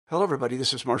Hello, everybody.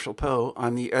 This is Marshall Poe.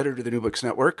 I'm the editor of the New Books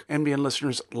Network. NBN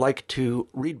listeners like to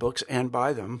read books and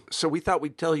buy them. So we thought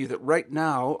we'd tell you that right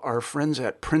now, our friends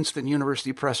at Princeton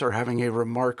University Press are having a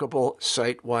remarkable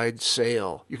site-wide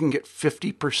sale. You can get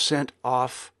 50%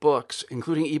 off books,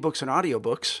 including ebooks and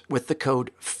audiobooks, with the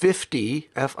code 50,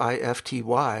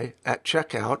 F-I-F-T-Y, at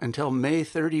checkout until May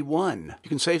 31. You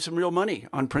can save some real money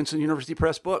on Princeton University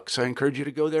Press books. I encourage you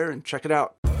to go there and check it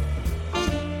out.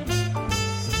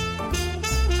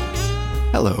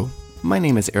 Hello, my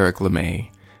name is Eric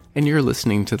LeMay, and you're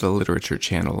listening to the Literature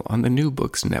Channel on the New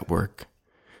Books Network.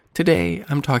 Today,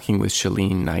 I'm talking with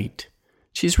Shalene Knight.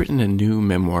 She's written a new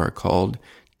memoir called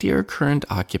Dear Current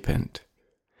Occupant.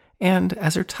 And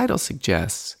as her title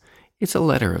suggests, it's a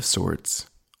letter of sorts,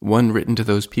 one written to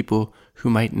those people who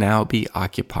might now be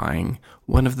occupying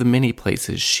one of the many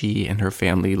places she and her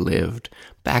family lived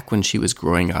back when she was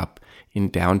growing up in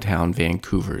downtown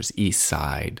Vancouver's East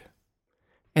Side.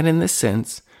 And in this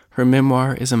sense, her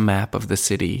memoir is a map of the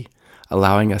city,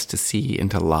 allowing us to see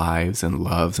into lives and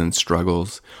loves and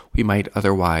struggles we might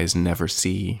otherwise never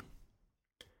see.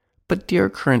 But Dear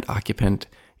Current Occupant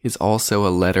is also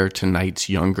a letter to Knight's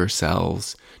younger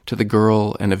selves, to the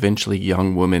girl and eventually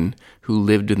young woman who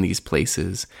lived in these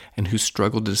places and who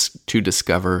struggled to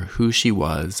discover who she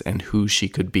was and who she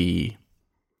could be.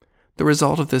 The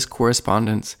result of this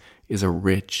correspondence is a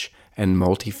rich and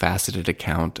multifaceted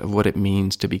account of what it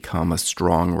means to become a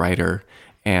strong writer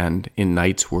and, in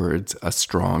Knight's words, a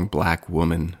strong Black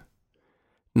woman.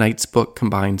 Knight's book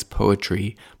combines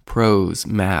poetry, prose,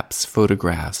 maps,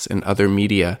 photographs, and other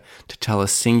media to tell a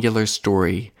singular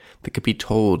story that could be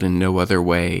told in no other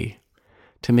way,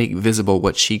 to make visible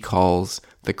what she calls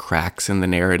the cracks in the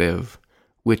narrative,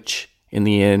 which, in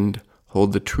the end,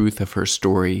 hold the truth of her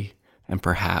story and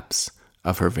perhaps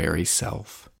of her very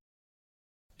self.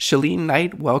 Shalene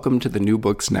Knight, welcome to the New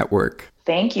Books Network.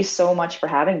 Thank you so much for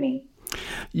having me.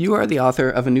 You are the author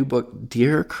of a new book,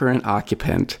 Dear Current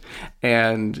Occupant,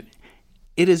 and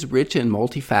it is rich and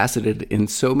multifaceted in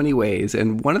so many ways.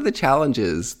 And one of the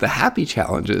challenges, the happy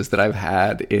challenges that I've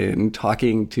had in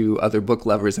talking to other book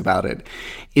lovers about it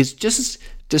is just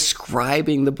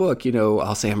describing the book. You know,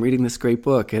 I'll say, I'm reading this great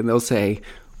book, and they'll say,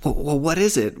 well, what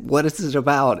is it? What is it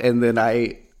about? And then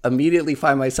I immediately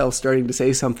find myself starting to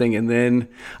say something, and then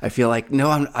I feel like, no,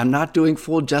 I'm not doing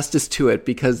full justice to it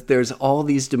because there's all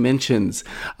these dimensions.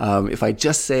 If I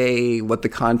just say what the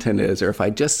content is, or if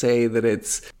I just say that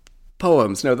it's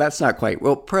poems, no, that's not quite.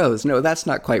 Well, prose, no, that's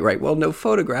not quite right. Well, no,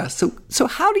 photographs. So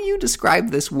how do you describe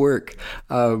this work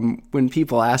when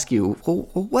people ask you, well,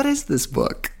 what is this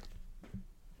book?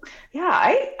 Yeah,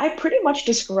 I pretty much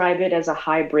describe it as a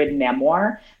hybrid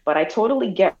memoir, but I totally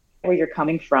get where you're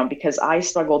coming from because I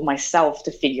struggled myself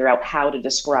to figure out how to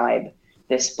describe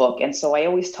this book. And so I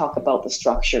always talk about the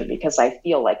structure because I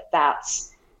feel like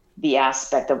that's the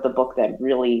aspect of the book that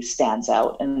really stands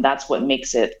out. And that's what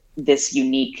makes it this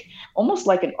unique, almost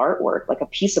like an artwork, like a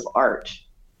piece of art.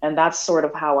 And that's sort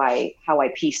of how I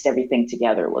pieced everything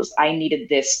together. Was I needed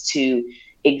this to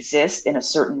exist in a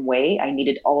certain way. I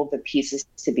needed all of the pieces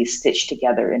to be stitched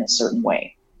together in a certain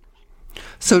way.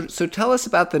 So tell us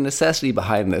about the necessity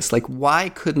behind this. Like, why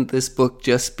couldn't this book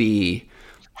just be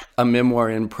a memoir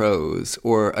in prose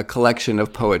or a collection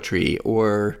of poetry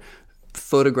or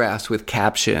photographs with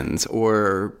captions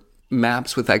or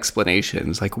maps with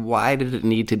explanations? Like, why did it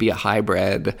need to be a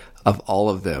hybrid of all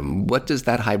of them? What does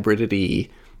that hybridity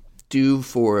do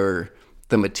for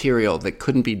the material that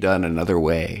couldn't be done another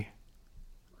way?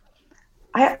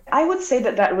 I would say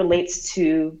that relates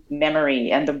to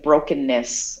memory and the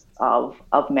brokenness of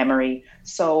memory.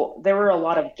 So there were a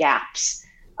lot of gaps.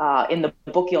 In the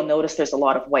book, you'll notice there's a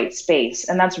lot of white space.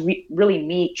 And that's really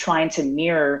me trying to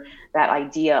mirror that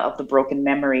idea of the broken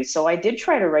memory. So I did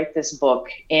try to write this book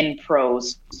in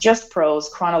prose, just prose,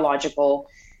 chronological.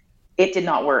 It did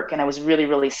not work. And I was really,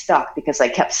 really stuck because I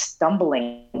kept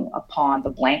stumbling upon the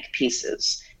blank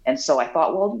pieces. And so I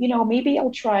thought, well, maybe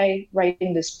I'll try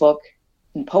writing this book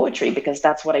in poetry because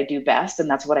that's what I do best. And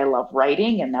that's what I love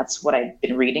writing. And that's what I've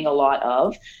been reading a lot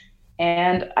of.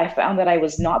 And I found that I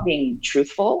was not being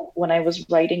truthful when I was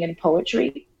writing in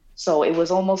poetry. So it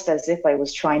was almost as if I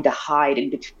was trying to hide in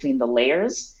between the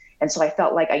layers. And so I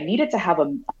felt like I needed to have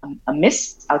a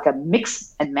mix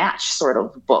and match sort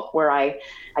of book where I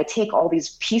take all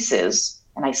these pieces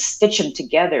and I stitch them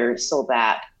together so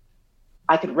that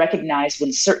I could recognize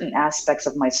when certain aspects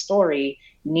of my story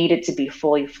needed to be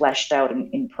fully fleshed out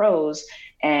in prose,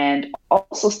 and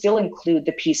also still include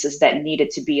the pieces that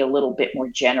needed to be a little bit more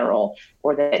general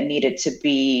or that needed to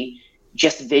be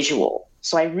just visual.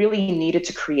 So I really needed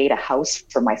to create a house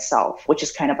for myself, which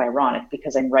is kind of ironic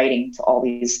because I'm writing to all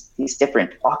these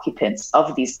different occupants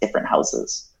of these different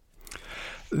houses.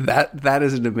 That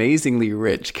is an amazingly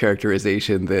rich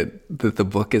characterization that the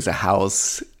book is a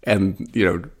house, and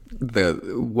the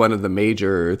one of the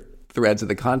major threads of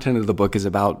the content of the book is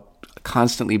about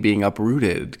constantly being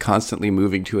uprooted, constantly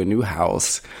moving to a new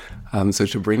house. So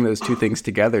to bring those two things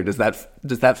together, does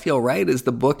that feel right? Is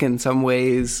the book in some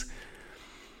ways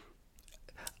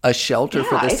a shelter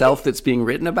for the self that's being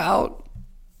written about?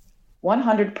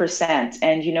 100%.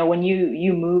 And when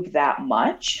you move that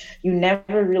much, you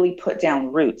never really put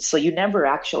down roots. So you never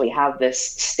actually have this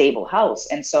stable house.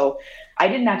 And so I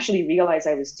didn't actually realize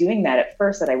I was doing that at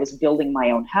first, that I was building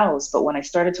my own house. But when I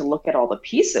started to look at all the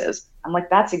pieces, I'm like,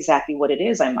 that's exactly what it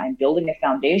is. I'm building a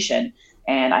foundation,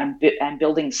 and I'm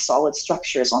building solid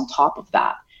structures on top of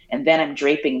that. And then I'm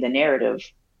draping the narrative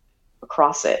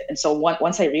across it. And so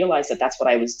once I realized that that's what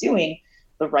I was doing,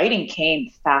 the writing came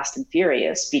fast and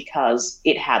furious because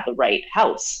it had the right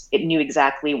house. It knew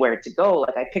exactly where to go.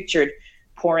 Like, I pictured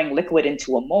pouring liquid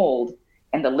into a mold,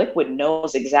 and the liquid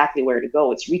knows exactly where to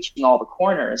go. It's reaching all the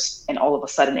corners, and all of a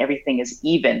sudden everything is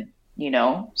even,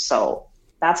 So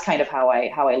that's kind of how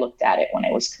I looked at it when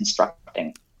I was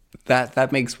constructing.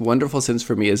 That makes wonderful sense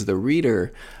for me as the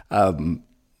reader,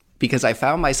 because I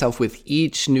found myself with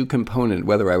each new component,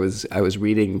 whether I was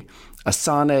reading a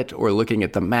sonnet or looking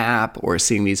at the map or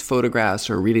seeing these photographs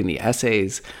or reading the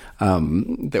essays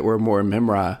that were more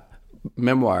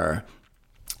memoir,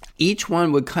 each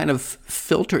one would kind of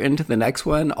filter into the next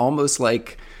one, almost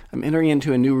like I'm entering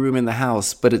into a new room in the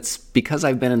house, but it's because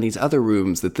I've been in these other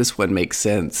rooms that this one makes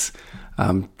sense.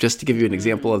 Just to give you an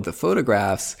example of the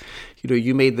photographs,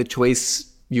 you made the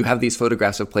choice, you have these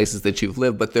photographs of places that you've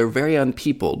lived, but they're very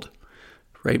unpeopled,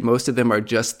 right? Most of them are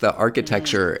just the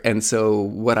architecture. And so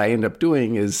what I end up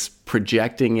doing is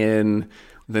projecting in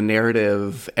the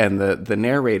narrative and the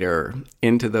narrator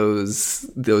into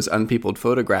those unpeopled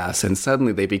photographs, and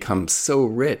suddenly they become so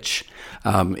rich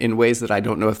in ways that I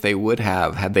don't know if they would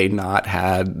have had they not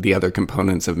had the other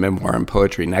components of memoir and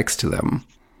poetry next to them.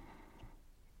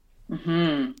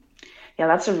 Mm-hmm. Yeah,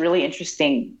 that's a really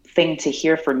interesting thing to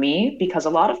hear for me, because a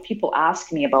lot of people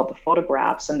ask me about the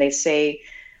photographs and they say,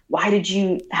 why did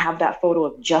you have that photo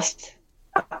of just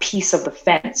a piece of the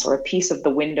fence or a piece of the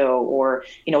window, or,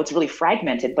 it's really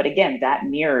fragmented. But again, that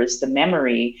mirrors the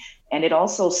memory. And it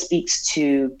also speaks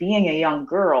to being a young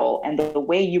girl, and the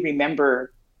way you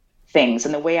remember things.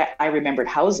 And the way I remembered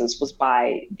houses was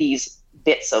by these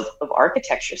bits of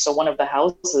architecture. So one of the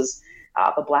houses,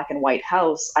 the black and white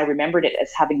house, I remembered it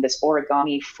as having this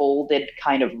origami folded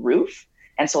kind of roof.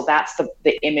 And so that's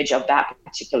the image of that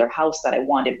particular house that I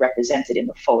wanted represented in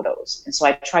the photos. And so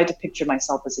I tried to picture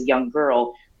myself as a young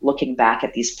girl looking back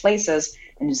at these places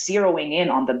and zeroing in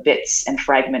on the bits and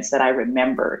fragments that I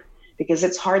remembered, because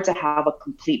it's hard to have a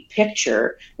complete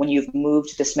picture when you've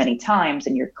moved this many times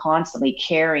and you're constantly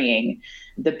carrying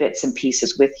the bits and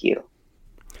pieces with you.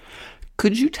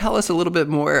 Could you tell us a little bit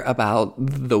more about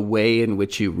the way in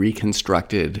which you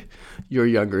reconstructed your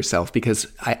younger self? Because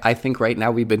I think right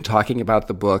now we've been talking about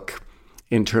the book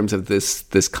in terms of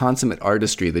this consummate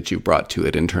artistry that you brought to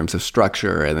it, in terms of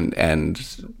structure and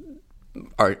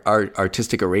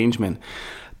artistic arrangement.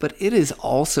 But it is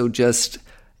also just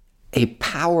a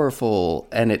powerful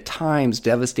and at times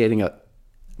devastating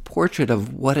portrait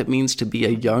of what it means to be a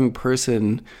young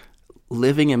person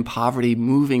living in poverty,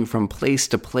 moving from place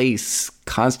to place,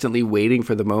 constantly waiting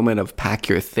for the moment of pack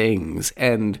your things.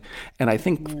 And I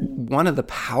think one of the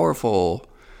powerful,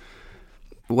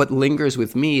 what lingers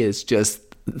with me is just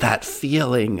that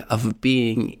feeling of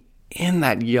being in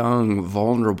that young,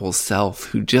 vulnerable self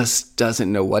who just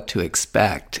doesn't know what to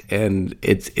expect. And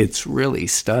it's really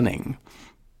stunning.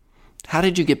 How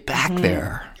did you get back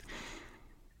there?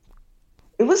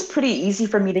 It was pretty easy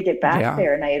for me to get back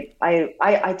there. And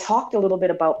I talked a little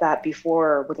bit about that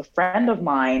before with a friend of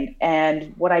mine.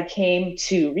 And what I came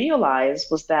to realize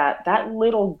was that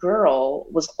little girl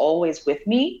was always with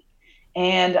me.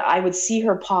 And I would see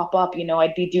her pop up,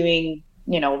 I'd be doing,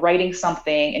 writing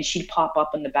something, and she'd pop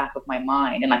up in the back of my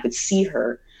mind and I could see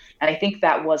her. And I think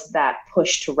that was that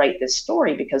push to write this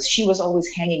story, because she was always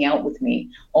hanging out with me,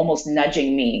 almost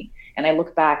nudging me. And I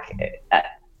look back at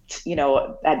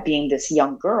being this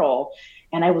young girl,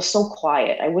 and I was so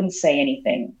quiet. I wouldn't say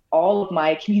anything. All of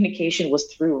my communication was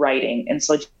through writing. And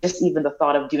so just even the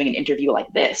thought of doing an interview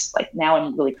like this, like now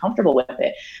I'm really comfortable with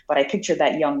it. But I pictured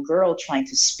that young girl trying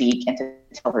to speak and to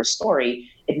tell her story.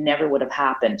 It never would have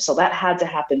happened. So that had to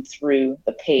happen through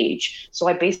the page. So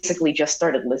I basically just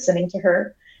started listening to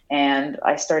her And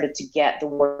I started to get the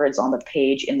words on the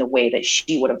page in the way that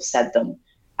she would have said them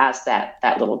as that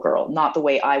little girl, not the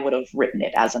way I would have written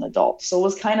it as an adult. So it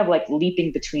was kind of like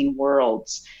leaping between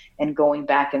worlds and going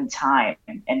back in time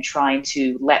and trying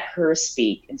to let her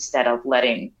speak instead of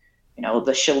letting,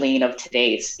 the Shalene of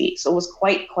today speak. So it was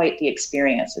quite the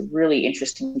experience, a really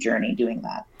interesting journey doing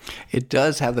that. It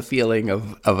does have the feeling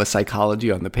of a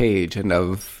psychology on the page and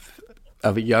of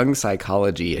a young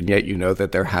psychology, and yet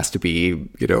that there has to be,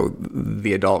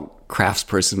 the adult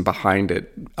craftsperson behind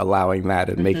it, allowing that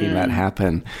and making that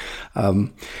happen.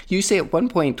 You say at one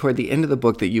point toward the end of the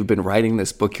book that you've been writing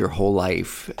this book your whole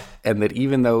life, and that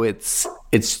even though it's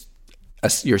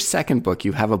your second book,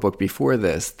 you have a book before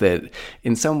this, that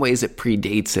in some ways it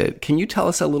predates it. Can you tell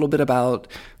us a little bit about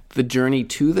the journey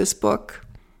to this book?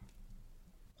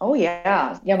 Oh,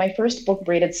 yeah. Yeah, my first book,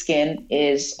 Braided Skin,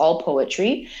 is all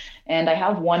poetry. And I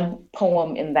have one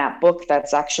poem in that book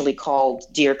that's actually called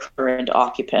Dear Current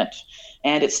Occupant.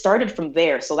 And it started from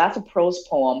there. So that's a prose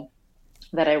poem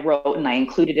that I wrote and I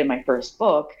included in my first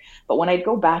book. But when I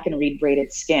go back and read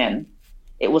Braided Skin,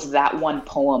 it was that one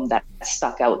poem that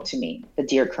stuck out to me, the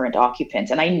Dear Current Occupant.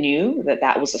 And I knew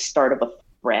that was the start of a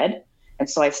thread. And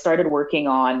so I started working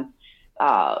on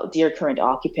Dear Current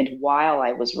Occupant while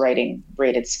I was writing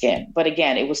Braided Skin. But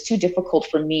again, it was too difficult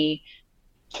for me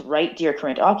to write Dear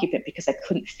Current Occupant because I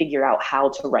couldn't figure out how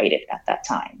to write it at that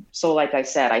time. So like I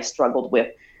said, I struggled with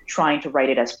trying to write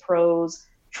it as prose,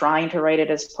 trying to write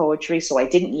it as poetry. So I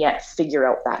didn't yet figure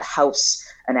out that house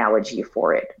analogy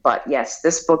for it. But yes,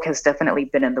 this book has definitely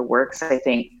been in the works, I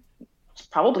think,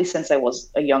 probably since I was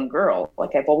a young girl.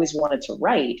 Like I've always wanted to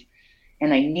write,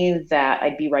 and I knew that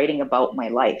I'd be writing about my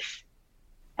life.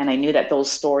 And I knew that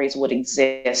those stories would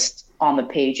exist on the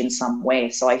page in some way.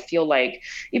 So I feel like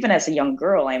even as a young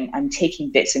girl, I'm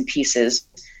taking bits and pieces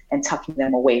and tucking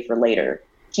them away for later,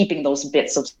 keeping those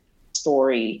bits of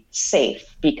story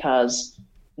safe, because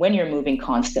when you're moving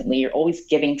constantly, you're always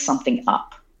giving something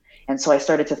up. And so I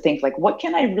started to think, like, what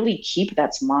can I really keep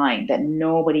that's mine that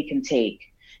nobody can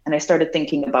take? And I started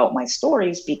thinking about my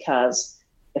stories, because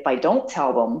if I don't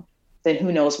tell them, then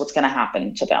who knows what's going to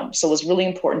happen to them. So it was really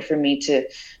important for me to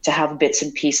have bits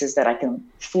and pieces that I can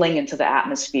fling into the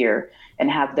atmosphere and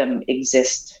have them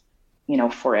exist,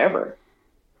 forever.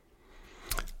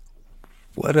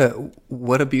 What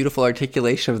a beautiful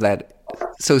articulation of that.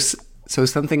 So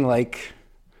something like,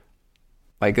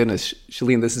 my goodness,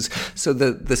 Shalene, this is, so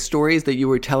the stories that you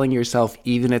were telling yourself,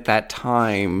 even at that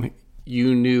time,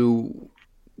 you knew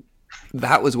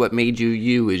that was what made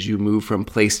you as you move from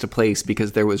place to place,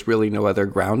 because there was really no other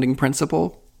grounding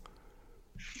principle?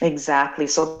 Exactly.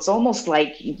 So it's almost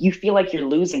like you feel like you're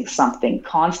losing something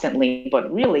constantly,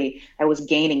 but really I was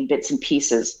gaining bits and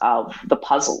pieces of the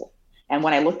puzzle. And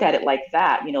when I looked at it like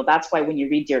that, that's why when you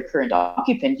read Dear Current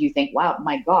Occupant, you think, wow,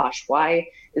 my gosh, why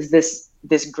is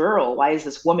this girl, why is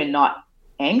this woman not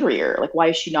angrier? Like, why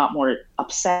is she not more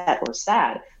upset or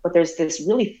sad? But there's this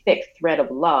really thick thread of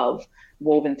love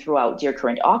woven throughout Dear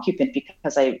Current Occupant,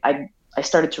 because I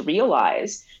started to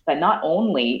realize that not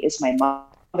only is my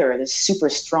mother this super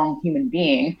strong human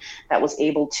being that was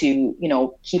able to,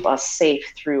 keep us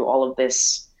safe through all of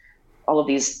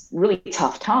these really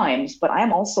tough times, but I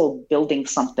am also building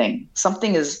something.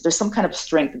 There's some kind of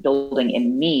strength building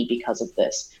in me because of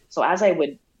this. So as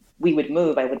we would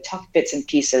move, I would tuck bits and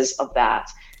pieces of that,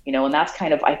 and that's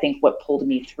kind of, I think, what pulled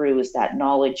me through, is that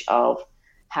knowledge of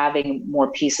having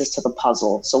more pieces to the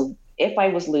puzzle. So if I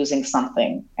was losing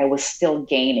something, I was still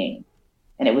gaining.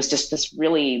 And it was just this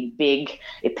really big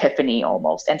epiphany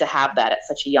almost. And to have that at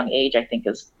such a young age, I think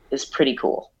is pretty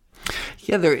cool.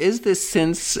 Yeah, there is this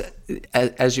sense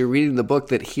as you're reading the book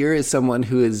that here is someone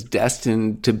who is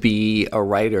destined to be a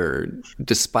writer,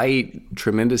 despite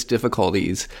tremendous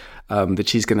difficulties that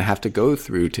she's going to have to go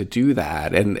through to do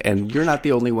that. And you're not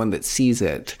the only one that sees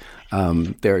it.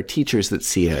 There are teachers that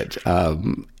see it.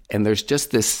 And there's just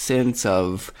this sense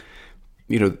of,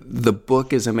 the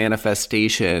book is a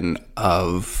manifestation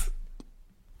of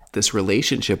this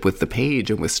relationship with the page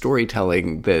and with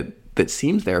storytelling that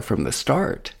seems there from the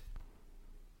start.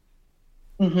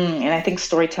 Mm-hmm. And I think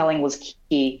storytelling was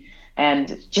key.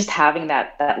 And just having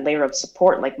that layer of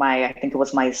support, like I think it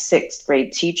was my 6th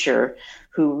grade teacher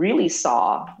who really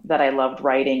saw that I loved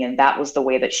writing, and that was the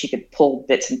way that she could pull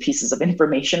bits and pieces of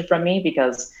information from me,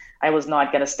 because I was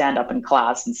not going to stand up in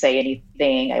class and say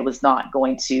anything. I was not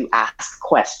going to ask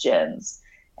questions.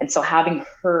 And so having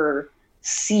her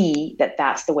see that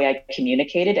that's the way I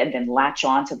communicated and then latch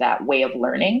on to that way of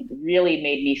learning really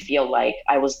made me feel like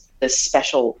I was this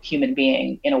special human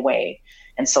being in a way.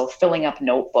 And so filling up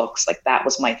notebooks, like that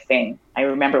was my thing. I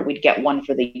remember we'd get one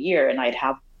for the year and I'd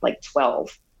have like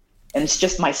 12. And it's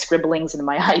just my scribblings and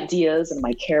my ideas and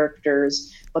my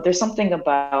characters. But there's something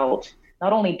about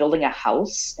not only building a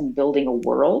house and building a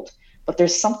world, but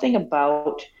there's something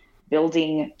about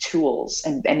building tools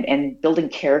and building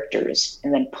characters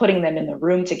and then putting them in the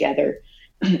room together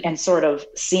and sort of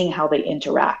seeing how they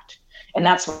interact. And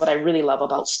that's what I really love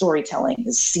about storytelling,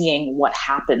 is seeing what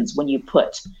happens when you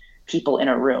put people in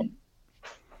a room.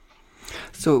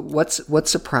 So what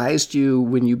surprised you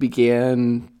when you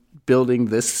began building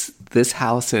this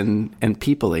house and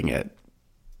peopling it?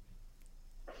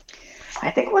 I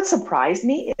think what surprised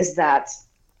me is that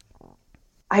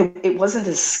it wasn't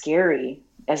as scary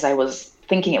as I was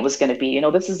thinking it was going to be.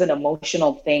 This is an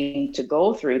emotional thing to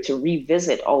go through, to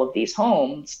revisit all of these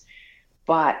homes.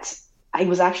 But I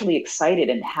was actually excited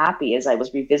and happy as I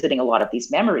was revisiting a lot of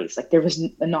these memories. Like, there was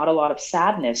not a lot of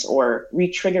sadness or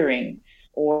re-triggering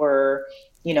or,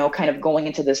 kind of going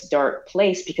into this dark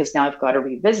place because now I've got to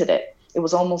revisit it. It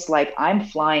was almost like I'm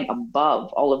flying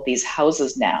above all of these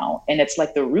houses now, and it's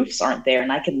like the roofs aren't there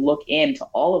and I can look into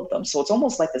all of them. So it's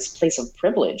almost like this place of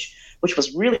privilege, which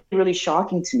was really, really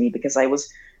shocking to me because I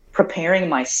was preparing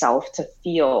myself to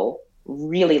feel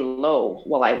really low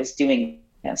while I was doing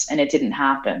this, and it didn't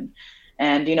happen.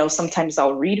 And, sometimes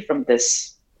I'll read from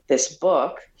this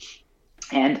book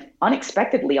and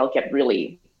unexpectedly I'll get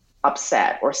really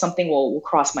upset, or something will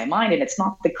cross my mind, and it's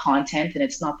not the content and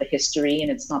it's not the history and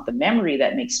it's not the memory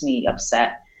that makes me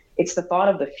upset. It's the thought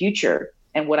of the future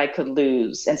and what I could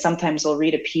lose. And sometimes I'll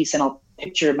read a piece and I'll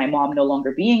picture my mom no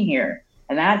longer being here,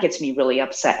 and that gets me really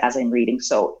upset as I'm reading.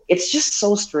 So it's just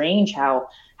so strange how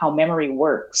memory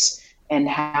works and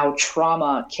how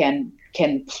trauma can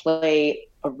play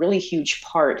a really huge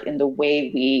part in the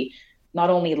way we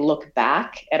not only look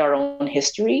back at our own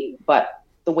history, but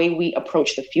the way we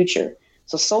approach the future.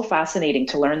 So fascinating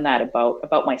to learn that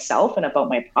about myself and about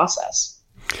my process.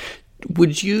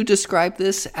 Would you describe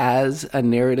this as a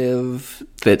narrative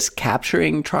that's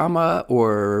capturing trauma,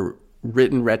 or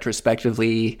written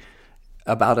retrospectively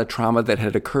about a trauma that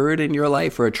had occurred in your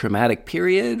life or a traumatic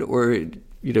period? Or,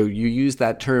 you use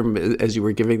that term as you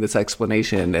were giving this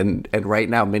explanation, and right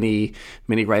now many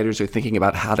writers are thinking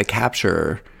about how to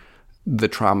capture the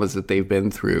traumas that they've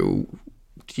been through.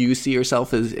 Do you see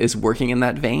yourself as working in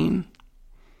that vein?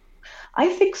 I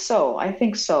think so.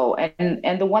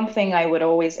 And the one thing I would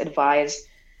always advise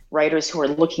writers who are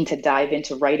looking to dive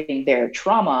into writing their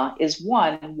trauma is,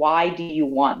 one, why do you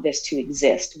want this to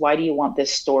exist? Why do you want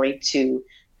this story to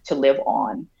live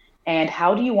on? And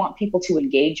how do you want people to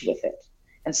engage with it?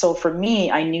 And so for me,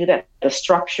 I knew that the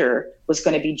structure was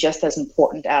going to be just as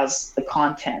important as the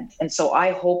content. And so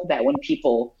I hope that when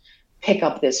people pick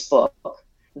up this book,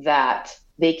 that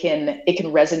it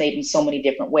can resonate in so many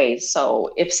different ways.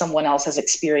 So if someone else has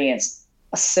experienced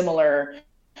a similar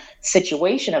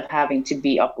situation of having to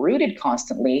be uprooted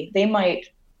constantly, they might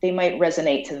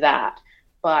resonate to that.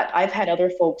 But I've had other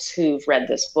folks who've read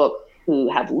this book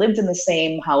who have lived in the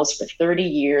same house for 30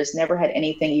 years, never had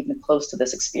anything even close to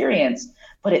this experience,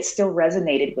 but it still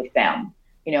resonated with them.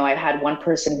 I've had one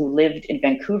person who lived in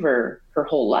Vancouver her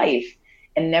whole life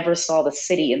and never saw the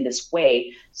city in this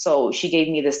way. So she gave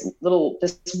me this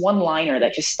one-liner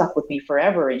that just stuck with me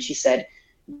forever. And she said,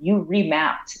 "You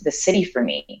remapped the city for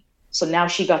me." So now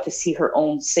she got to see her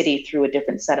own city through a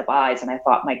different set of eyes. And I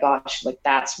thought, my gosh,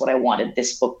 that's what I wanted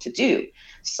this book to do.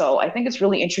 So I think it's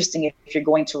really interesting, if you're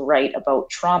going to write about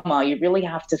trauma, you really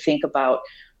have to think about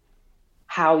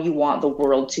how you want the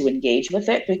world to engage with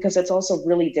it, because it's also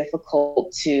really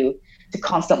difficult to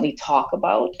constantly talk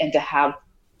about, and to have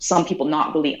some people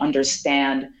not really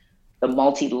understand the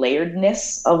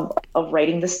multi-layeredness of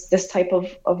writing this type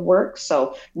of work.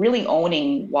 So really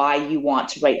owning why you want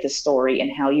to write this story and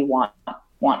how you want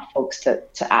folks to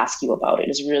ask you about it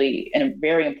is really a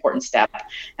very important step.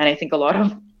 And I think a lot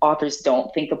of authors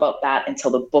don't think about that until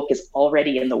the book is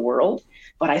already in the world.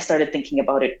 But I started thinking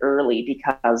about it early,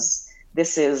 because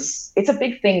it's a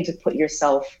big thing to put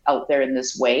yourself out there in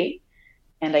this way.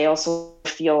 And I also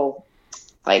feel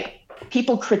like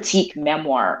people critique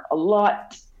memoir a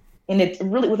lot with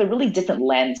a really different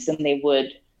lens than they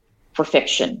would for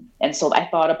fiction. And so I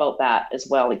thought about that as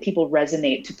well. Like, people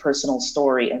resonate to personal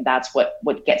story, and that's what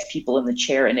gets people in the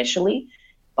chair initially.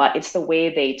 But it's the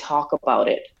way they talk about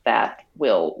it that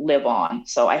will live on.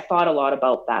 So I thought a lot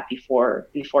about that before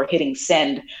hitting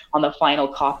send on the final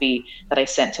copy that I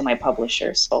sent to my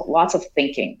publisher. So lots of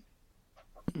thinking.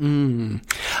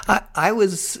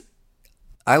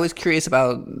 I I was curious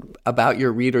about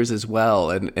your readers as well,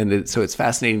 so it's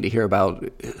fascinating to hear about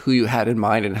who you had in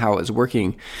mind and how it was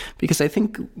working, because I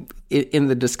think in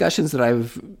the discussions that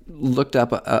I've looked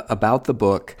up about the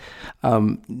book,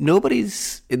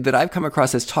 nobody's that I've come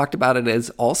across has talked about it as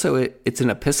also it's an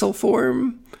epistle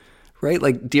form, right?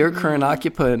 Like Dear Current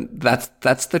Occupant,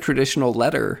 that's the traditional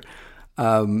letter.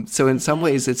 So in some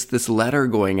ways, it's this letter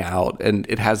going out, and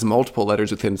it has multiple letters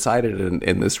within inside it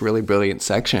in this really brilliant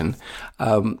section.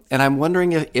 And I'm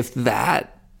wondering if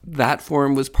that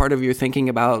form was part of your thinking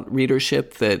about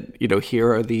readership, that, you know,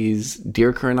 here are these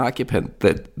Dear Current Occupant,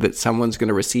 that someone's going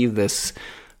to receive this,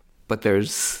 but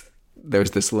there's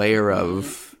this layer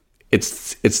of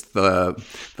it's the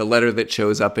letter that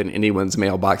shows up in anyone's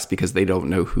mailbox because they don't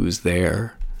know who's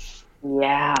there.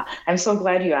 Yeah, I'm so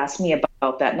glad you asked me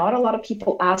about that. Not a lot of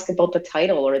people ask about the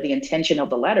title or the intention of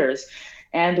the letters.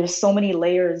 And there's so many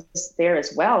layers there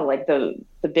as well. Like the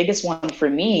biggest one for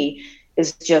me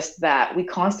is just that we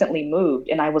constantly moved,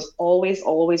 and I was always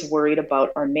worried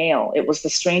about our mail. It was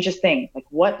the strangest thing. Like,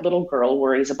 what little girl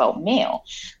worries about mail?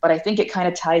 But I think it kind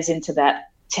of ties into that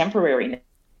temporariness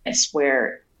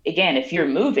where, again, if you're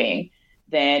moving,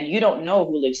 then you don't know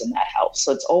who lives in that house.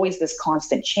 So it's always this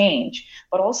constant change.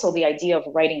 But also the idea of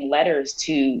writing letters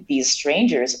to these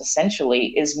strangers essentially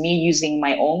is me using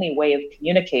my only way of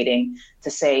communicating to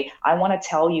say, I want to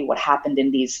tell you what happened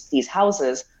in these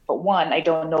houses. But one, I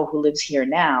don't know who lives here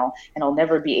now, and I'll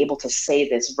never be able to say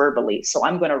this verbally. So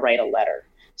I'm going to write a letter.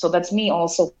 So that's me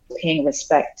also paying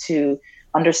respect to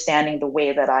understanding the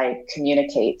way that I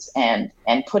communicate and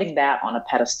putting that on a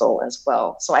pedestal as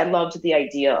well. So I loved the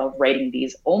idea of writing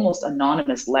these almost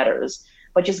anonymous letters,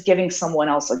 but just giving someone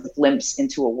else a glimpse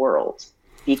into a world,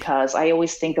 because I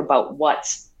always think about what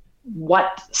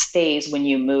stays when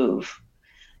you move.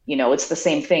 You know, it's the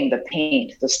same thing, the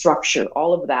paint, the structure,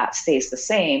 all of that stays the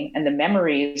same, and the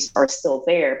memories are still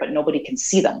there, but nobody can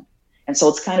see them. And so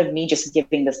it's kind of me just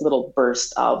giving this little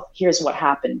burst of, here's what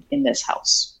happened in this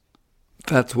house.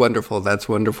 That's wonderful. That's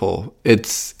wonderful.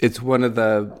 It's one of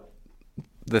the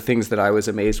things that I was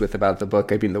amazed with about the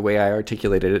book. I mean, the way I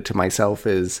articulated it to myself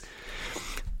is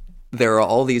there are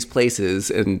all these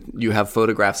places, and you have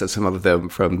photographs of some of them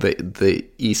from the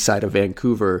east side of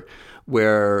Vancouver,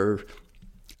 where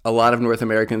a lot of North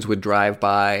Americans would drive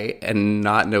by and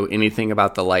not know anything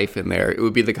about the life in there. It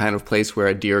would be the kind of place where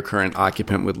a Dear Current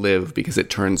Occupant would live because it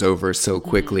turns over so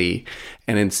quickly.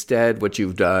 And instead, what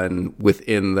you've done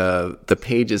within the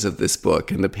pages of this book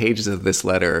and the pages of this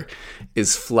letter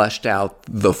is flushed out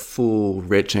the full,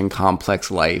 rich, and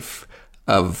complex life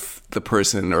of the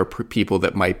person or people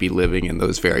that might be living in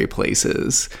those very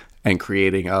places, and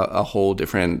creating a whole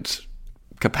different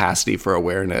capacity for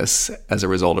awareness as a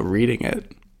result of reading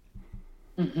it.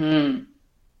 Mm-hmm.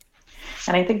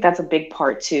 And I think that's a big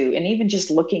part too. And even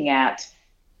just looking at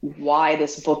why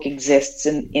this book exists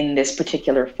in this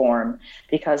particular form,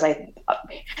 because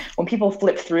when people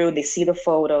flip through, they see the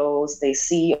photos, they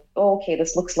see, oh, okay,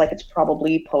 this looks like it's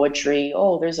probably poetry.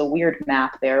 Oh, there's a weird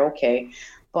map there. Okay.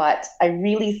 But I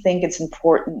really think it's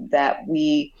important that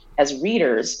we as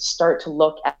readers start to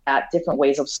look at different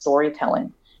ways of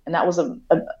storytelling. And that was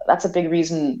that's a big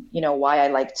reason, you know, why I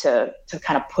like to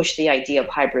kind of push the idea of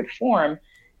hybrid form,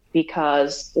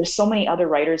 because there's so many other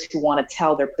writers who want to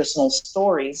tell their personal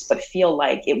stories, but feel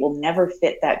like it will never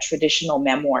fit that traditional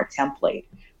memoir template,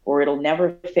 or it'll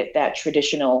never fit that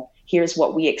traditional, here's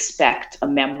what we expect a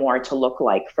memoir to look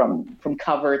like from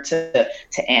cover to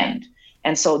end.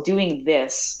 And so doing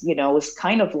this, you know, is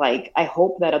kind of like, I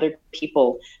hope that other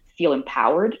people feel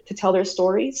empowered to tell their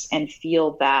stories and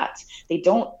feel that they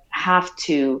don't have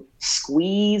to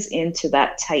squeeze into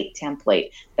that tight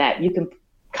template, that you can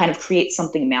kind of create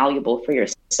something malleable for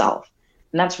yourself.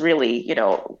 And that's really, you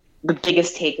know, the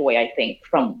biggest takeaway, I think,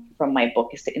 from my book,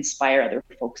 is to inspire other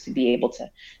folks to be able to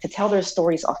tell their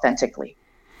stories authentically.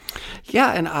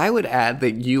 Yeah, and I would add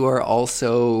that you are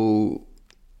also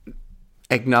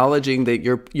acknowledging that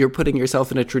you're putting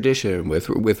yourself in a tradition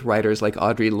with writers like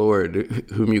Audre Lorde,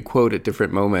 whom you quote at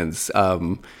different moments.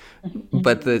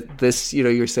 But this, you know,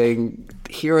 you're saying,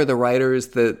 here are the writers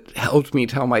that helped me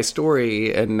tell my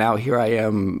story, and now here I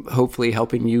am, hopefully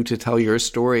helping you to tell your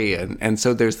story. And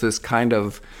so there's this kind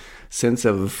of sense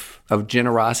of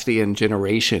generosity and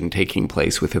generation taking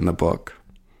place within the book.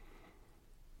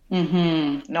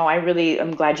 Mm-hmm. No,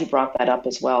 I'm glad you brought that up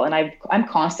as well. And I'm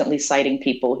constantly citing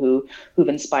people who've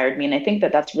inspired me. And I think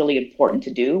that that's really important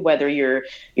to do, whether you're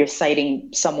citing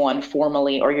someone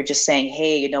formally or you're just saying,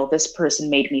 hey, you know, this person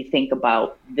made me think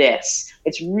about this.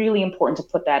 It's really important to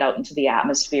put that out into the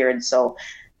atmosphere. And so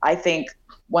I think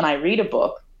when I read a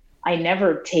book, I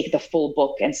never take the full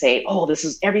book and say, oh, this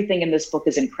is everything in this book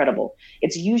is incredible.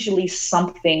 It's usually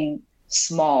something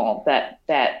small that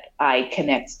I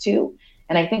connect to.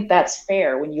 And I think that's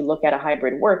fair when you look at a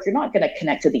hybrid work. You're not going to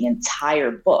connect to the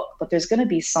entire book, but there's going to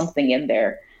be something in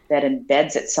there that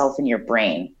embeds itself in your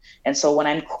brain. And so when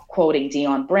I'm quoting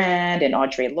Dion Brand and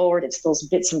Audre Lorde, it's those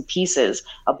bits and pieces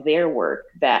of their work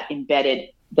that embedded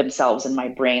themselves in my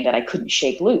brain that I couldn't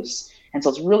shake loose. And so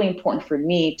it's really important for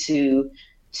me to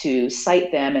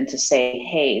cite them and to say,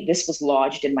 hey, this was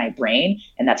lodged in my brain.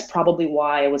 And that's probably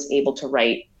why I was able to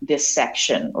write this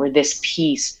section or this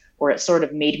piece, or it sort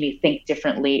of made me think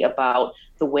differently about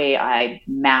the way I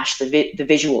mash the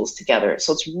visuals together.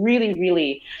 So it's really,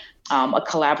 really a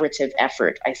collaborative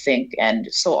effort, I think. And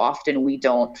so often we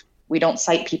don't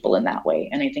cite people in that way.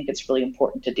 And I think it's really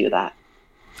important to do that.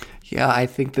 Yeah, I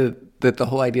think that the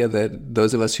whole idea that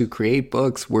those of us who create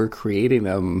books, we're creating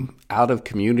them out of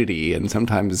community. And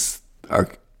sometimes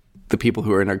the people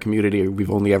who are in our community,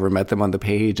 we've only ever met them on the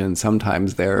page. And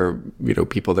sometimes they're,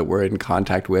 people that we're in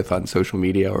contact with on social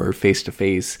media or face to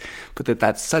face, but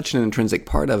that's such an intrinsic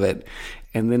part of it.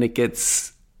 And then it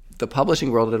gets the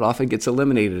publishing world, it often gets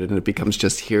eliminated and it becomes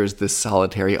just, here's this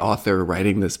solitary author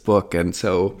writing this book. And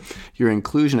so your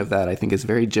inclusion of that, I think, is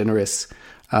very generous.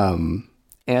 And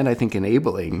I think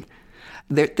enabling.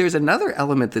 There's another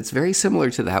element that's very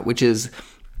similar to that, which is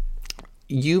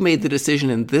you made the decision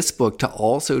in this book to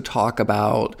also talk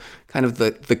about kind of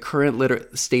the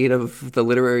current state of the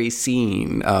literary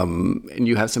scene. And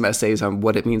you have some essays on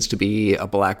what it means to be a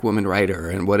Black woman writer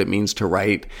and what it means to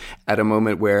write at a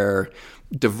moment where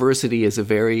diversity is a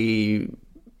very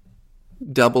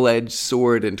double-edged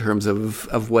sword in terms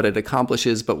of what it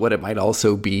accomplishes, but what it might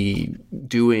also be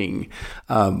doing.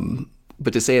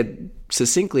 But to say it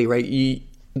succinctly, right,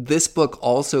 this book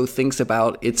also thinks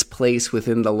about its place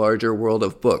within the larger world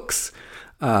of books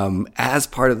as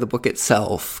part of the book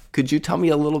itself. Could you tell me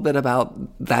a little bit about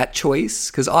that choice?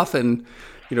 Because often,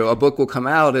 a book will come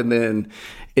out and then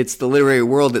it's the literary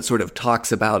world that sort of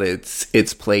talks about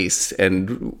its place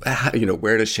and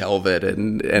where to shelve it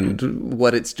and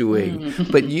what it's doing.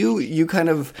 But you kind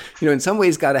of in some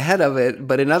ways got ahead of it,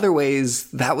 but in other ways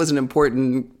that was an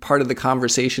important part of the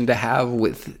conversation to have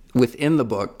within the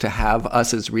book, to have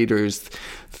us as readers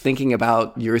thinking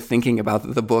about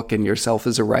the book and yourself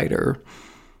as a writer.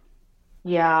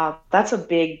 Yeah, that's a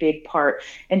big part.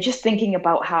 And just thinking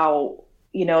about how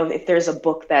if there's a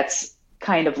book that's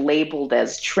kind of labeled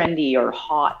as trendy or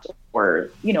hot, or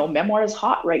memoir is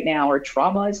hot right now, or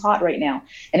trauma is hot right now,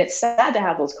 and it's sad to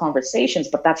have those conversations,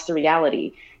 but that's the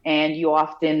reality. And you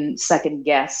often second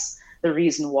guess the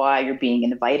reason why you're being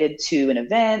invited to an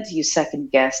event. You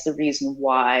second guess the reason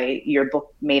why your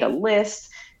book made a list.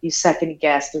 You second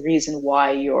guess the reason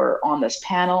why you're on this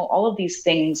panel. All of these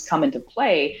things come into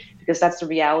play because that's the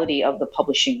reality of the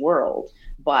publishing world.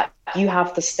 But you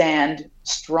have to stand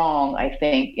strong, I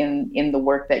think, in the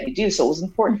work that you do. So it was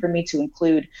important for me to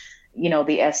include,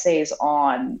 the essays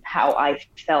on how I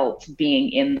felt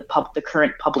being in the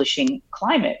current publishing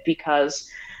climate, because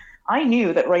I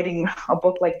knew that writing a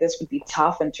book like this would be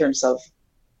tough in terms of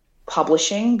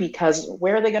publishing, because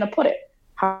where are they going to put it?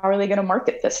 How are they going to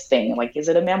market this thing? Like, is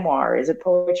it a memoir? Is it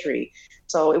poetry?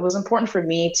 So it was important for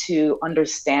me to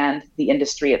understand the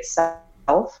industry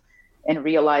itself and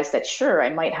realize that, sure, I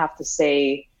might have to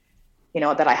say,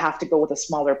 that I have to go with a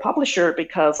smaller publisher,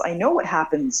 because I know what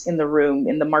happens in the room,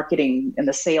 in the marketing and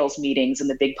the sales meetings in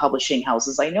the big publishing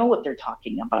houses. I know what they're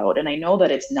talking about. And I know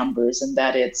that it's numbers and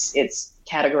that it's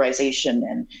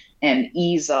categorization and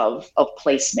ease of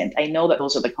placement. I know that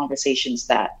those are the conversations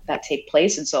that take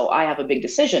place. And so I have a big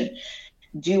decision.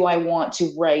 Do I want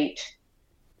to write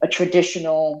a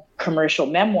traditional commercial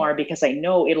memoir because I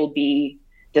know it'll be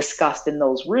discussed in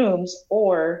those rooms,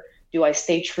 or do I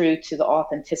stay true to the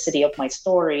authenticity of my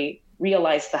story,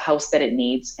 realize the house that it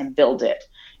needs, and build it?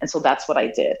 And so that's what I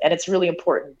did. And it's really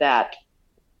important that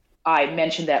I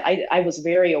mentioned that I was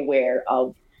very aware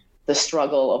of the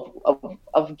struggle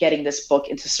of getting this book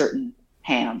into certain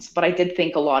hands, but I did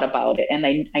think a lot about it, and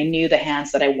I knew the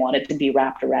hands that I wanted to be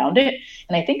wrapped around it.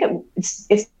 And I think it's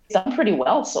done pretty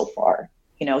well so far.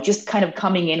 Just kind of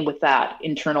coming in with that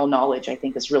internal knowledge, I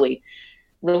think has really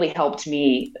helped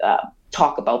me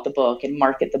talk about the book and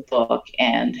market the book,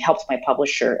 and helped my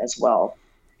publisher as well.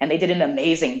 And they did an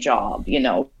amazing job,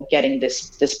 getting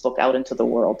this book out into the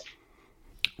world.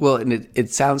 Well, and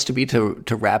it sounds to me, to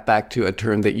wrap back to a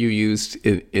term that you used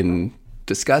in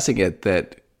discussing it,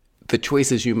 that the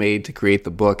choices you made to create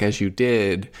the book as you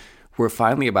did were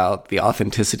finally about the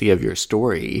authenticity of your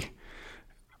story,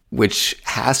 which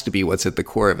has to be what's at the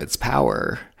core of its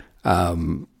power.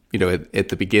 at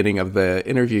the beginning of the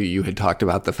interview, you had talked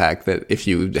about the fact that if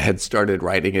you had started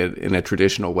writing it in a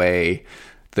traditional way,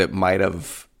 that might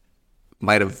have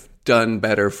done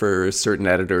better for certain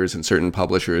editors and certain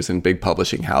publishers and big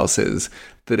publishing houses,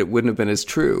 that it wouldn't have been as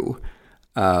true.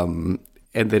 And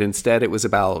that instead it was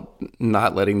about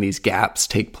not letting these gaps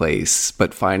take place,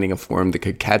 but finding a form that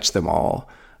could catch them all.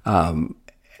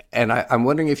 And I'm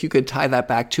wondering if you could tie that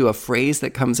back to a phrase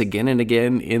that comes again and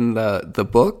again in the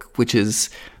book, which is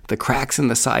the cracks in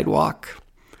the sidewalk,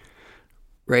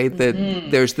 right? That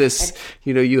there's this,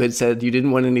 you had said you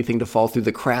didn't want anything to fall through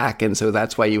the crack. And so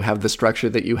that's why you have the structure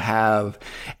that you have.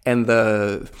 And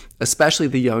especially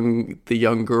the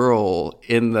young girl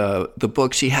in the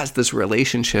book, she has this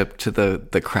relationship to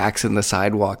the cracks in the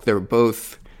sidewalk. They're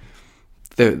both,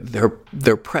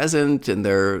 they're present, and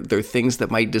they're things that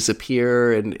might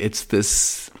disappear. And it's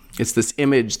this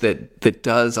image that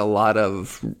does a lot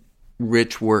of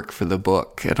rich work for the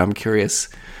book. And I'm curious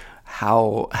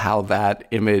how that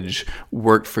image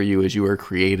worked for you as you were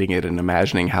creating it and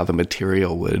imagining how the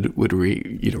material would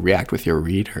react with your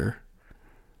reader.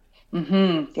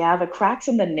 Mm-hmm. Yeah, the cracks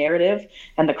in the narrative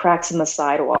and the cracks in the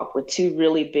sidewalk were two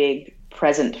really big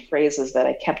present phrases that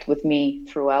I kept with me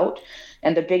throughout.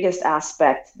 And the biggest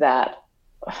aspect that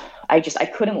I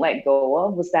couldn't let go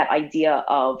of was that idea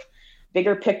of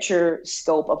bigger picture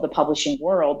scope of the publishing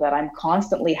world, that I'm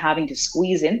constantly having to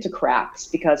squeeze into cracks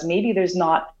because maybe there's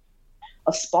not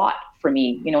a spot for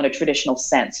me, in a traditional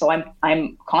sense. So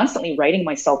I'm constantly writing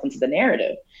myself into the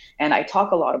narrative. And I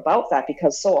talk a lot about that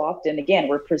because so often, again,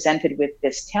 we're presented with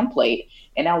this template,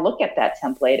 and I'll look at that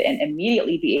template and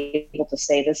immediately be able to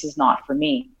say, this is not for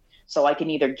me. So I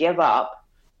can either give up,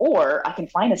 or I can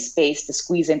find a space to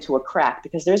squeeze into a crack,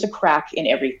 because there's a crack in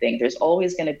everything. There's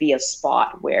always going to be a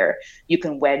spot where you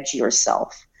can wedge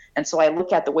yourself. And so I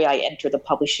look at the way I enter the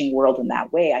publishing world in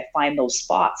that way. I find those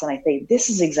spots and I say, this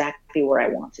is exactly where I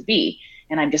want to be.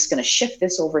 And I'm just going to shift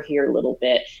this over here a little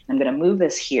bit. I'm going to move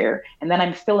this here. And then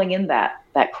I'm filling in that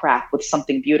crack with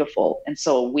something beautiful. And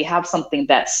so we have something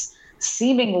that's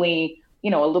seemingly, a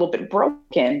little bit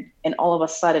broken. And all of a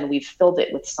sudden we've filled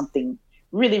it with something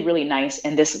really, really nice.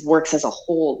 And this works as a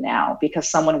whole now because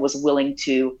someone was willing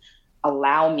to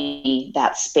allow me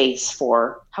that space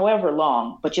for however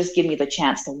long, but just give me the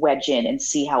chance to wedge in and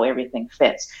see how everything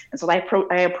fits. And so I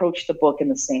approach the book in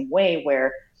the same way,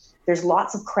 where there's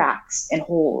lots of cracks and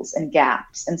holes and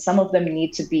gaps, and some of them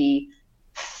need to be,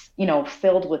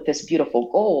 filled with this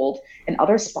beautiful gold, and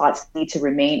other spots need to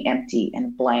remain empty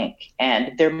and blank.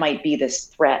 And there might be this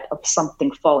threat of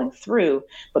something falling through,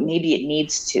 but maybe it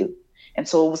needs to. And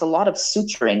so it was a lot of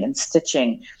suturing and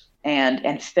stitching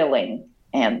and filling.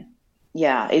 And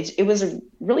yeah, it was a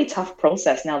really tough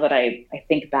process now that I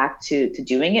think back to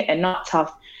doing it, and not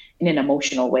tough in an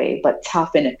emotional way, but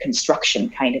tough in a construction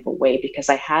kind of a way, because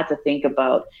I had to think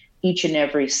about each and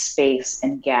every space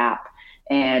and gap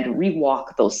and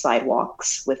rewalk those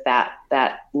sidewalks with that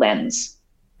lens.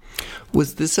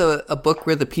 Was this a book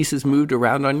where the pieces moved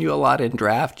around on you a lot in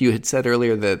draft? You had said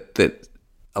earlier that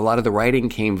a lot of the writing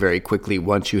came very quickly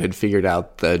once you had figured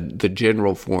out the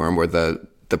general form, or the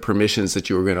permissions that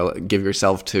you were going to give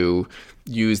yourself to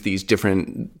use these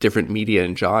different media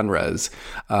and genres.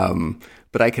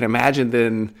 But I can imagine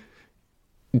then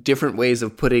different ways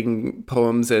of putting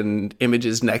poems and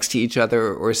images next to each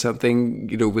other or something.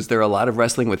 Was there a lot of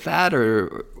wrestling with that,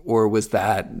 or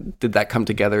did that come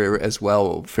together as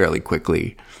well fairly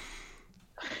quickly?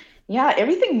 Yeah,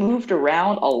 everything moved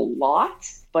around a lot.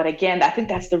 But again, I think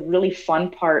that's the really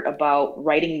fun part about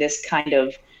writing this kind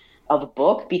of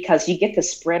book, because you get to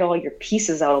spread all your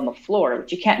pieces out on the floor,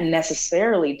 which you can't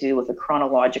necessarily do with a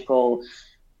chronological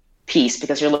piece,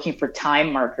 because you're looking for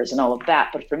time markers and all of that.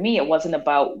 But for me, it wasn't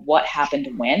about what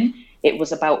happened when. It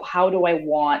was about, how do I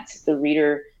want the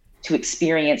reader to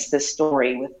experience this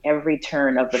story with every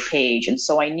turn of the page? And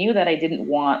so I knew that I didn't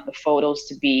want the photos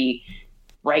to be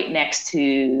right next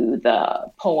to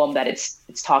the poem that it's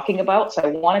talking about. So I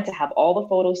wanted to have all the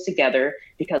photos together,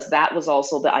 because that was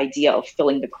also the idea of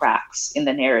filling the cracks in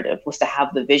the narrative, was to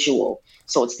have the visual.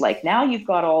 So it's like, now you've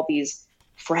got all these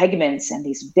fragments and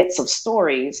these bits of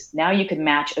stories. Now you can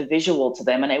match a visual to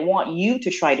them. And I want you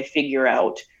to try to figure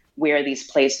out where these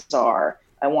places are.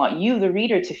 I want you, the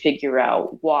reader, to figure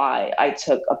out why I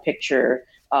took a picture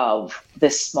of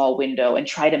this small window and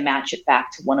try to match it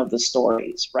back to one of the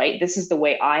stories, right? This is the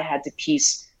way I had to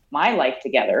piece my life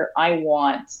together. I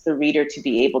want the reader to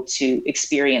be able to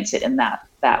experience it in that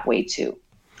way too.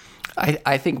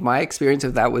 I think my experience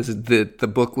of that was that the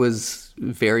book was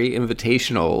very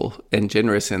invitational and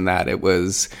generous in that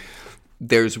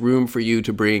there's room for you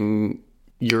to bring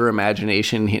your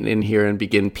imagination in here and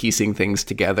begin piecing things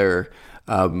together.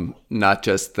 Not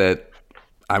just that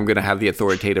I'm going to have the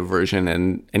authoritative version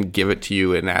and give it to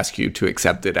you and ask you to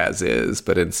accept it as is,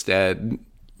 but instead,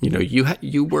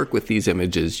 you work with these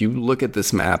images. You look at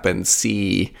this map and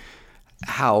see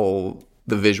how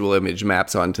the visual image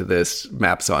maps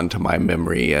onto my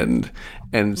memory,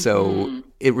 and so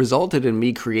it resulted in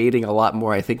me creating a lot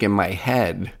more, I think, in my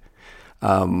head,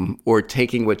 or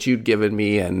taking what you'd given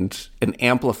me and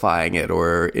amplifying it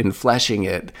or enfleshing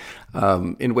it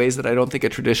in ways that I don't think a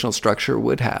traditional structure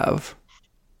would have.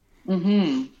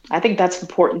 I think that's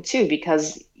important too,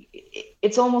 because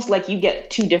it's almost like you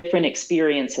get two different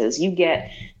experiences. You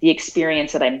get the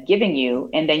experience that I'm giving you,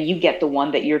 and then you get the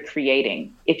one that you're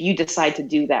creating. If you decide to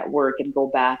do that work and go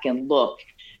back and look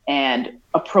and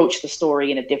approach the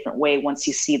story in a different way once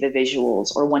you see the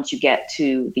visuals or once you get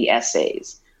to the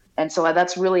essays. And so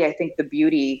that's really, I think, the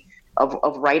beauty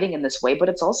of writing in this way, but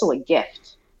it's also a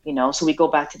gift. So we go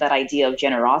back to that idea of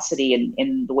generosity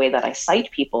in the way that I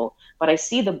cite people, but I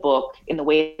see the book in the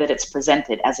way that it's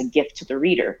presented as a gift to the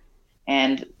reader.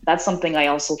 And that's something I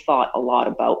also thought a lot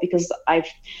about, because I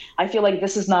feel like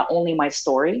this is not only my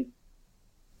story.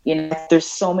 There's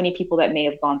so many people that may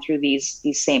have gone through these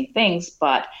same things,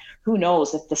 but who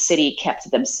knows if the city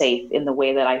kept them safe in the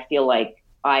way that I feel like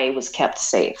I was kept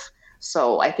safe.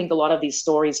 So I think a lot of these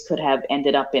stories could have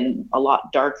ended up in a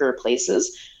lot darker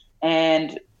places.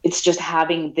 And it's just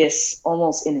having this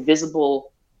almost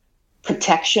invisible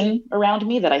protection around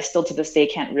me that I still to this day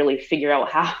can't really figure out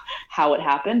how it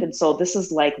happened. And so this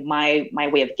is like my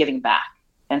way of giving back.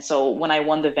 And so when I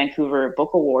won the Vancouver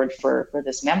Book Award for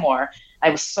this memoir,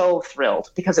 I was so thrilled,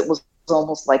 because it was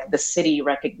almost like the city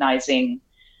recognizing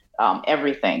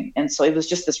everything. And so it was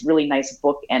just this really nice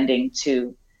book ending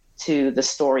to the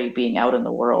story being out in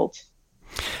the world.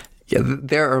 Yeah,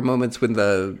 there are moments when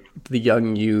the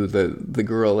young you, the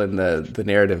girl in the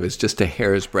narrative, is just a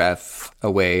hair's breadth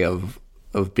away of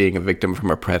being a victim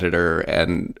from a predator,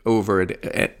 and over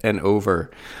and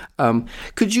over.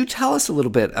 Could you tell us a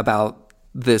little bit about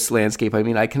this landscape? I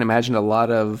mean, I can imagine a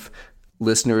lot of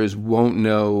listeners won't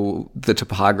know the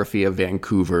topography of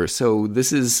Vancouver. So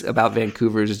this is about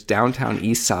Vancouver's downtown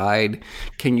east side.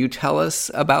 Can you tell us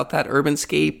about that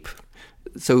urbanscape?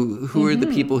 So who are the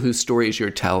people whose stories you're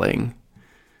telling?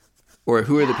 Or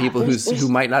who are the people who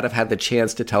might not have had the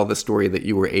chance to tell the story that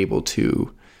you were able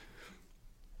to?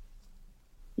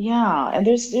 Yeah, and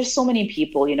there's so many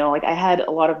people, like I had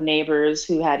a lot of neighbors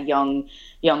who had young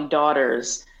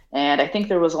daughters, and I think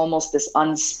there was almost this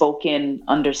unspoken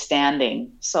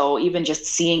understanding. So even just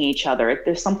seeing each other,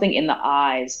 there's something in the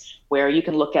eyes where you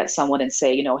can look at someone and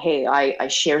say, hey, I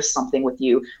share something with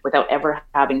you without ever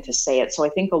having to say it. So I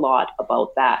think a lot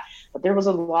about that. But there was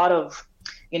a lot of,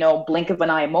 blink of an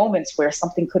eye moments where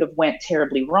something could have went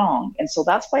terribly wrong. And so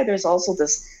that's why there's also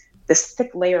this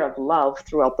thick layer of love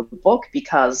throughout the book,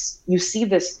 because you see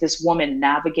this woman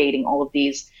navigating all of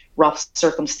these rough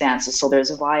circumstances. So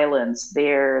there's violence,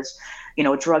 there's,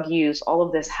 drug use, all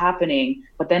of this happening.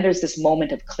 But then there's this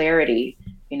moment of clarity.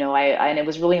 And it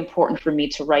was really important for me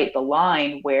to write the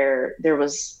line where there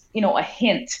was, a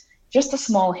hint, just a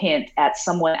small hint at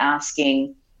someone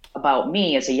asking about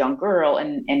me as a young girl,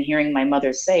 and hearing my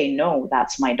mother say, no,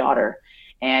 that's my daughter.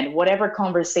 And whatever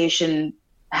conversation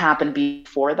happened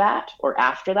before that or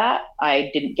after that,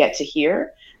 I didn't get to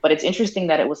hear. But it's interesting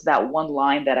that it was that one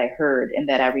line that I heard and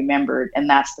that I remembered, and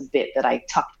that's the bit that I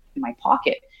tucked in my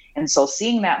pocket. And so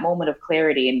seeing that moment of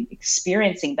clarity and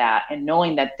experiencing that and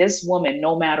knowing that this woman,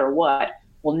 no matter what,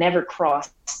 will never cross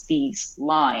these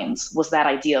lines, was that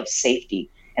idea of safety.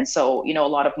 And so, a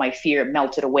lot of my fear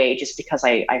melted away just because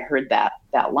I heard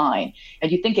that line.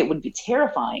 And you think it would be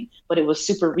terrifying, but it was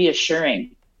super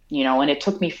reassuring, and it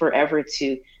took me forever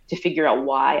to figure out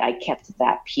why I kept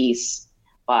that piece.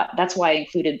 But that's why I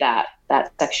included that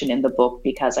section in the book,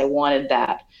 because I wanted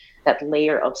that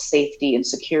layer of safety and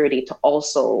security to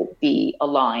also be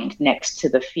aligned next to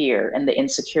the fear and the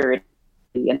insecurity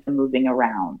and the moving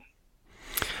around.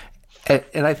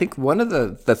 And I think one of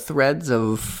the threads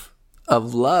of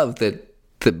love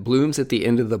that blooms at the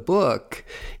end of the book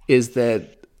is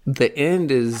that the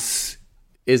end is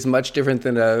much different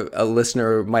than a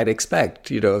listener might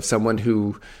expect. Of someone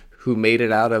who made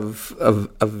it out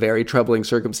of very troubling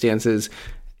circumstances.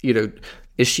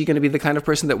 Is she going to be the kind of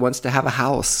person that wants to have a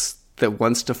house, that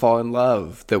wants to fall in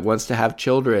love, that wants to have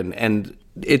children? And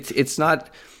it's not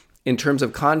in terms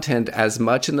of content as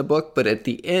much in the book, but at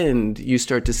the end, you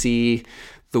start to see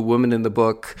the woman in the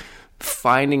book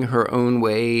finding her own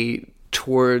way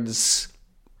towards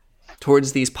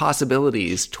these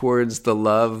possibilities, towards the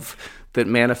love that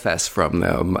manifests from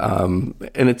them.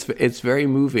 And it's very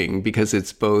moving because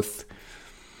it's both,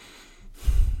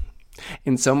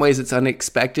 in some ways it's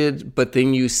unexpected, but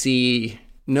then you see,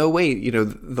 no, wait, you know,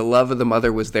 the love of the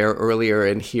mother was there earlier,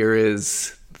 and here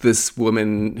is this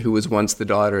woman who was once the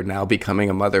daughter now becoming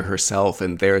a mother herself,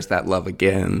 and there's that love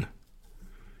again.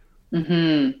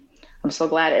 Mm-hmm. I'm so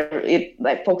glad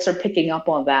that folks are picking up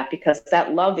on that, because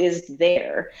that love is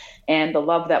there. And the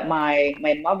love that my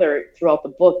mother throughout the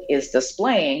book is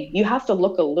displaying, you have to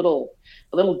look a little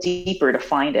deeper to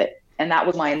find it. And that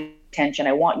was my intention.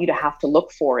 I want you to have to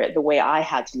look for it the way I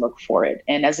had to look for it.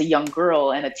 And as a young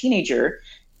girl and a teenager,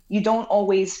 you don't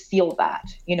always feel that.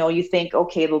 You know, you think,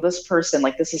 okay, well, this person,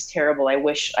 like, this is terrible. I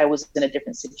wish I was in a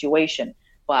different situation.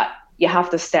 But you have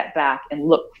to step back and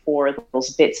look for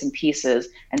those bits and pieces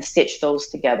and stitch those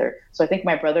together. So I think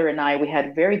my brother and I, we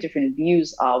had very different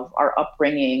views of our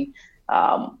upbringing,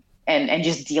 and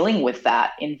just dealing with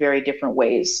that in very different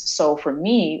ways. So for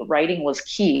me, writing was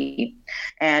key.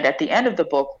 And at the end of the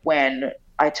book, when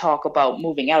I talk about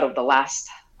moving out of the last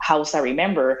house I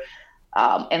remember,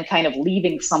 and kind of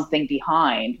leaving something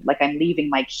behind, like I'm leaving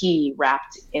my key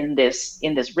wrapped in this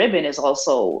ribbon, is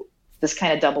also this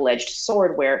kind of double-edged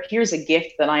sword, where here's a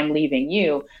gift that I'm leaving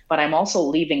you, but I'm also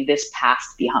leaving this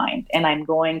past behind, and I'm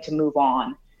going to move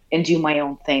on and do my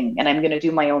own thing. And I'm going to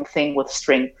do my own thing with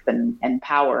strength and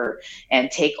power,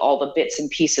 and take all the bits and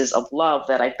pieces of love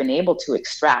that I've been able to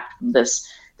extract from this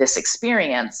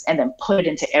experience, and then put it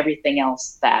into everything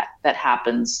else that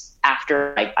happens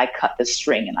after I cut this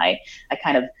string, and I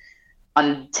kind of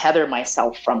untether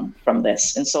myself from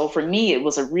this. And so for me, it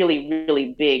was a really,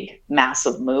 really big,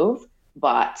 massive move.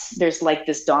 But there's like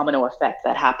this domino effect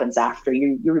that happens after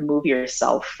you remove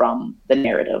yourself from the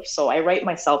narrative. So I write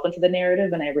myself into the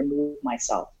narrative, and I remove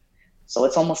myself. So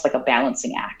it's almost like a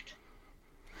balancing act.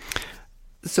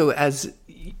 So as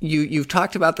you've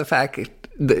talked about the fact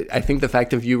that, I think the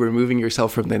fact of you removing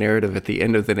yourself from the narrative at the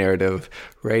end of the narrative,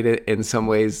 right? In some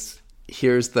ways,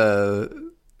 here's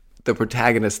the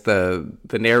protagonist, the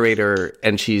narrator,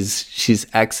 and she's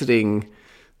exiting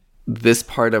this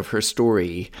part of her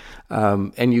story.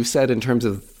 And you said, in terms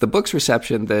of the book's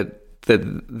reception, that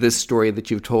this story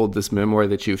that you've told, this memoir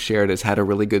that you've shared, has had a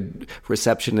really good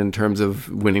reception in terms of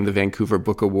winning the Vancouver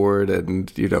Book Award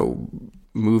and, you know,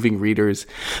 moving readers.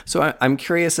 So I'm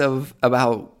curious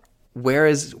about where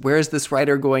is this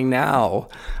writer going now?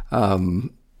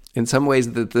 In some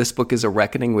ways, this book is a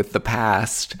reckoning with the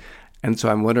past. And so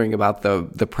I'm wondering about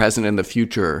the present and the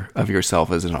future of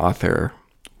yourself as an author.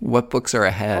 What books are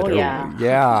ahead? Oh, yeah.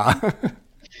 Yeah.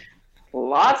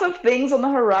 Lots of things on the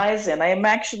horizon.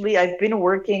 I've been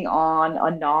working on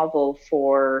a novel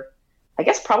for, I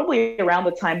guess, probably around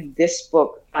the time this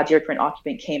book, Dear Current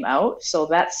Occupant, came out. So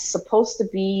that's supposed to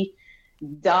be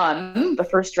done. The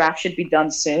first draft should be done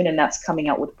soon, and that's coming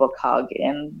out with Book Hug.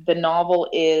 And the novel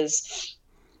is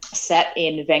set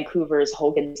in Vancouver's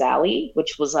Hogan's Alley,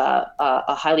 which was a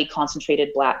highly concentrated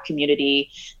Black community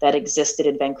that existed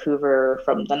in Vancouver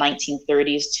from the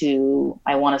 1930s to,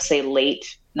 I want to say,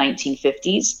 late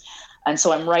 1950s. And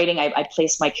so I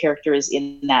place my characters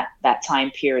in that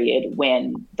time period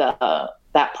when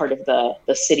that part of the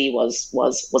city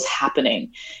was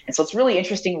happening. And so it's really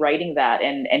interesting writing that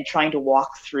and trying to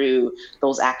walk through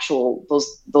those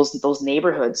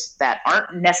neighborhoods that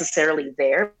aren't necessarily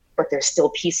there, but they're still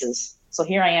pieces. So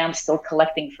here I am still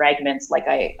collecting fragments like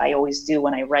I always do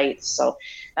when I write. So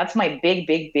that's my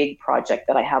big project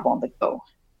that I have on the go.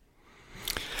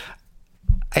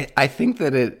 I think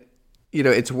that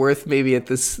it's worth, maybe at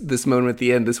this moment at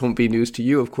the end, this won't be news to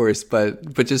you, of course,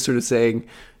 but just sort of saying,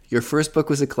 your first book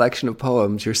was a collection of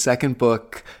poems. Your second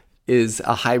book is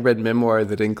a hybrid memoir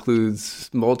that includes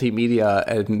multimedia,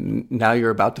 and now you're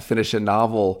about to finish a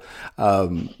novel.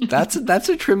 That's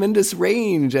a tremendous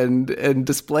range and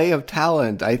display of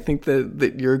talent. I think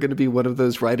that you're going to be one of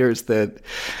those writers that,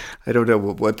 I don't know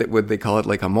what they call it,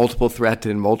 like a multiple threat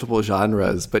in multiple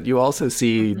genres, but you also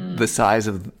see the size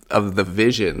of the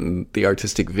vision, the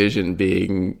artistic vision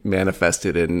being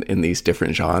manifested in these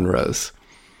different genres.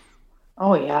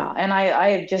 Oh, yeah. And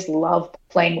I just love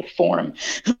playing with form.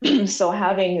 So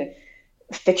having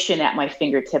fiction at my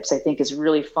fingertips, I think, is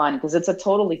really fun because it's a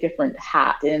totally different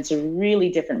hat and it's a really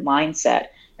different mindset.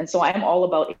 And so I'm all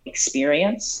about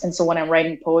experience. And so when I'm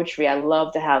writing poetry, I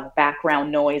love to have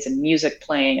background noise and music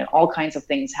playing and all kinds of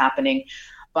things happening.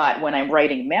 But when I'm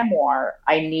writing memoir,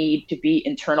 I need to be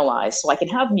internalized. So I can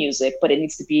have music, but I need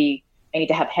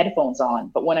to have headphones on.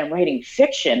 But when I'm writing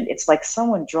fiction, it's like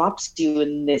someone drops you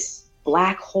in this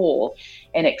black hole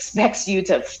and expects you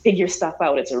to figure stuff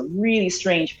out. It's a really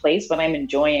strange place, but I'm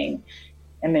enjoying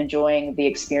am enjoying the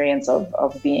experience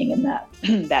of being in that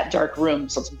that dark room.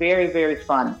 So it's very, very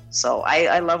fun. So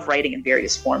I love writing in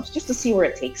various forms just to see where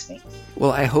it takes me.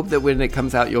 Well, I hope that when it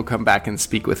comes out, you'll come back and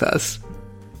speak with us.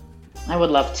 I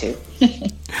would love to.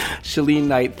 Shalene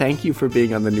Knight, thank you for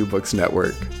being on the New Books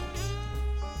Network.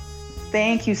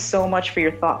 Thank you so much for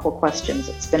your thoughtful questions.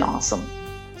 It's been awesome.